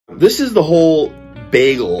This is the whole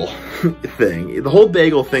bagel thing. The whole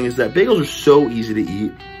bagel thing is that bagels are so easy to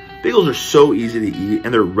eat. Bagels are so easy to eat,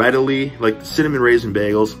 and they're readily, like the cinnamon raisin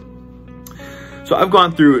bagels. So I've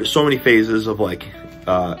gone through so many phases of like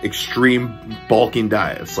extreme bulking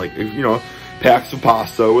diets, like, you know, packs of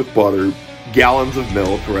pasta with butter, gallons of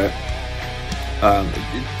milk, right?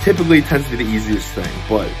 It typically tends to be the easiest thing,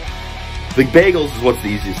 but the bagels is what's the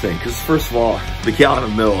easiest thing. Because first of all, the gallon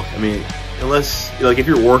of milk, I mean, unless, like, if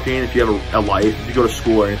you're working, if you have a life, if you go to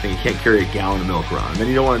school or anything, you can't carry a gallon of milk around. And then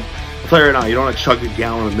you don't want to, I'll tell you right now, you don't want to chug a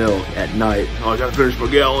gallon of milk at night. Oh, I gotta finish my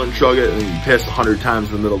gallon, chug it, and then you piss 100 times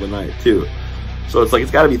in the middle of the night too. So it's like,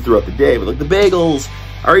 it's gotta be throughout the day. But like the bagels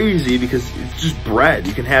are easy because it's just bread.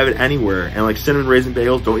 You can have it anywhere. And like cinnamon raisin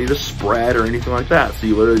bagels don't need a spread or anything like that. So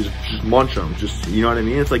you literally just munch them. Just, you know what I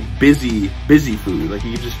mean? It's like busy food. Like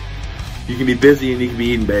you can be busy and you can be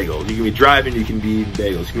eating bagels. You can be driving, you can be eating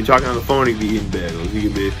bagels. You can be talking on the phone, you can be eating bagels. You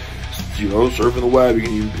can be, you know, surfing the web, you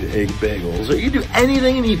can eat bagels. Or you can do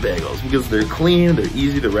anything and eat bagels because they're clean, they're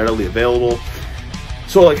easy, they're readily available.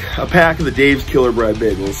 So like a pack of the Dave's Killer Bread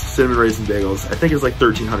bagels, cinnamon raisin bagels, I think it's like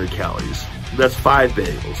 1,300 calories. That's 5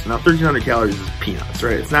 bagels. Now 1,300 calories is peanuts,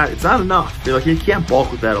 right? It's not enough. You're like, you can't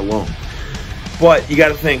bulk with that alone. But you got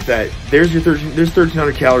to think that there's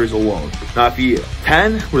 1,300 calories alone. Now if you eat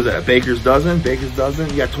 10, what is that, a baker's dozen? Baker's dozen,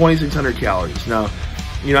 you got 2,600 calories. Now,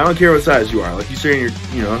 you know, I don't care what size you are. Like you say you're,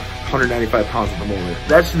 you know, 195 pounds at the moment.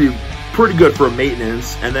 That should be pretty good for a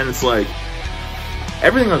maintenance. And then it's like,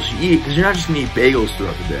 everything else you eat, because you're not just going to eat bagels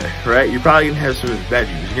throughout the day, right? You're probably going to have some veggies.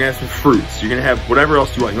 You're going to have some fruits. You're going to have whatever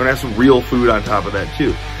else you want. You're going to have some real food on top of that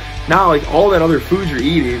too. Now, like, all that other food you're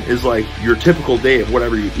eating is like your typical day of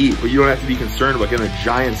whatever you eat, but you don't have to be concerned about getting a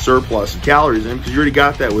giant surplus of calories in because you already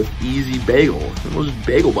got that with easy bagel. Those are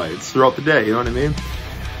bagel bites throughout the day, you know what I mean?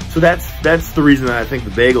 So that's the reason that I think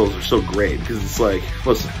the bagels are so great, because it's like,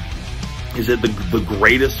 listen, is it the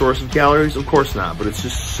greatest source of calories? Of course not, but it's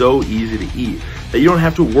just so easy to eat that you don't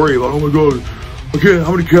have to worry about, oh my God, okay,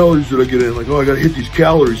 how many calories did I get in? Like, oh, I gotta hit these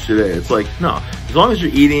calories today. It's like, no, as long as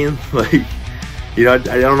you're eating, like, you know, I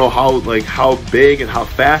don't know how big and how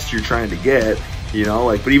fast you're trying to get, you know,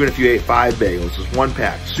 like, but even if you ate 5 bagels, just 1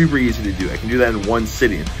 pack, super easy to do. I can do that in one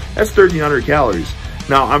sitting. That's 1,300 calories.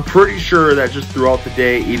 Now, I'm pretty sure that just throughout the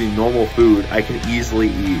day, eating normal food, I can easily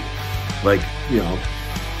eat, like, you know,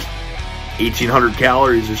 1,800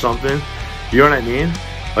 calories or something. You know what I mean?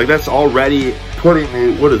 Like, that's already putting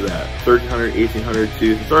me, what is that? 1,300, 1,800,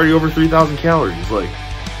 it's already over 3,000 calories. Like,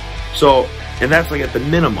 so, and that's like at the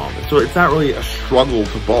minimum. So it's not really a struggle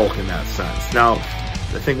to bulk in that sense. Now,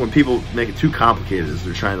 I think when people make it too complicated is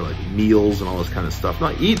they're trying to like meals and all this kind of stuff.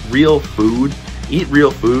 No, eat real food. Eat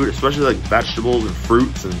real food, especially like vegetables and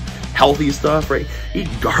fruits and healthy stuff, right? Eat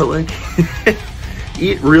garlic.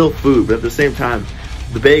 Eat real food, but at the same time,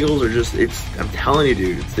 the bagels are just, I'm telling you,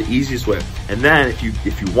 dude, it's the easiest way. And then if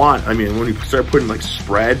you want, I mean, when you start putting like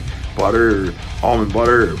spread, butter, or almond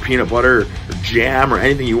butter, or peanut butter, or jam, or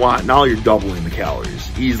anything you want, now you're doubling the calories,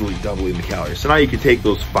 easily doubling the calories. So now you can take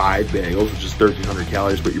those 5 bagels, which is 1,300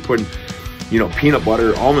 calories, but you're putting, you know, peanut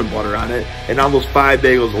butter, almond butter on it, and now those 5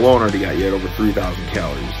 bagels alone already got you at over 3,000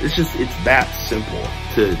 calories. It's just, it's that simple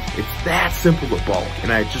to bulk.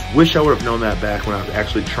 And I just wish I would have known that back when I was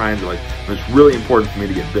actually trying to, like, it was really important for me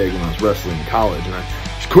to get big when I was wrestling in college, and I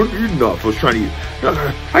just couldn't eat enough. I was trying to eat,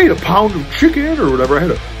 I ate a pound of chicken or whatever, I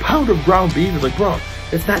had a pound of ground beef. It's like, bro,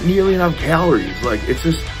 it's not nearly enough calories. Like, it's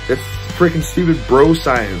just, that's freaking stupid bro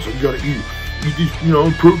science. Like, you gotta eat these, you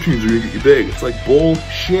know, proteins are gonna get you big. It's like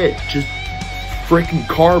bullshit. Just freaking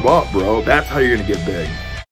carb up, bro. That's how you're gonna get big.